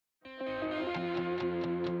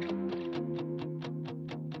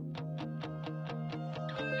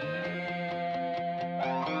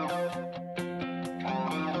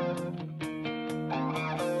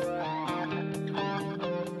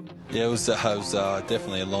Yeah, it was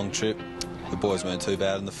definitely a long trip. The boys weren't too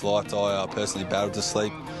bad on the flight. I personally battled to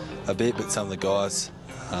sleep a bit, but some of the guys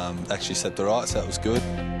actually slept all right, so that was good.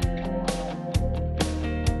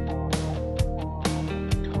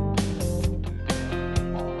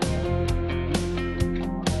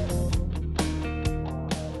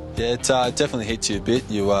 Yeah, it definitely hits you a bit.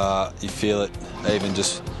 You feel it even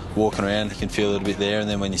just walking around. You can feel it a bit there, and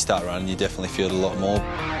then when you start running, you definitely feel it a lot more.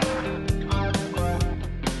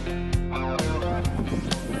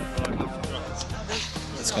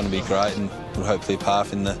 It's going to be great, and we'll hopefully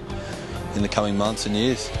path in the coming months and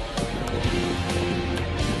years.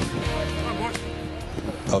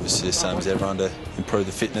 Obviously, the same as everyone, to improve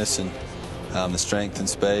the fitness and the strength and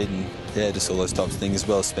speed, and yeah, just all those types of things, as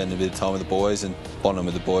well as spending a bit of time with the boys, and bonding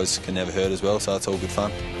with the boys can never hurt as well, so it's all good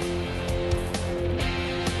fun.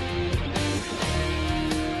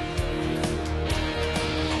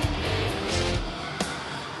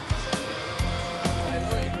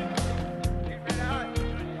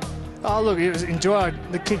 Oh look, it was enjoy.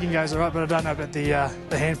 The kicking goes all right, but I don't know about the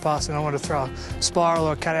hand passing. I want to throw a spiral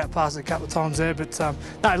or a cut-out pass a couple of times there, but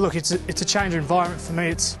no, look, it's a change of environment for me.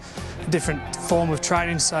 It's a different form of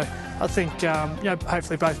training, so I think you know,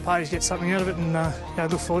 hopefully both parties get something out of it, and you know,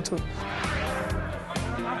 look forward to it.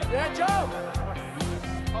 Yeah, Joe.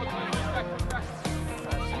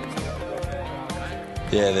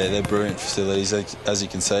 Yeah, they're brilliant facilities. As you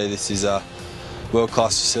can see, this is a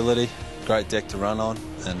world-class facility, great deck to run on,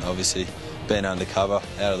 and obviously being undercover,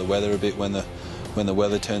 out of the weather a bit when the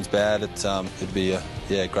weather turns bad, it'd be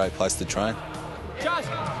a great place to train. Josh,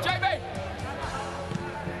 JB.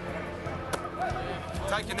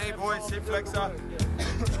 Take your knee, boys. Hip flexor.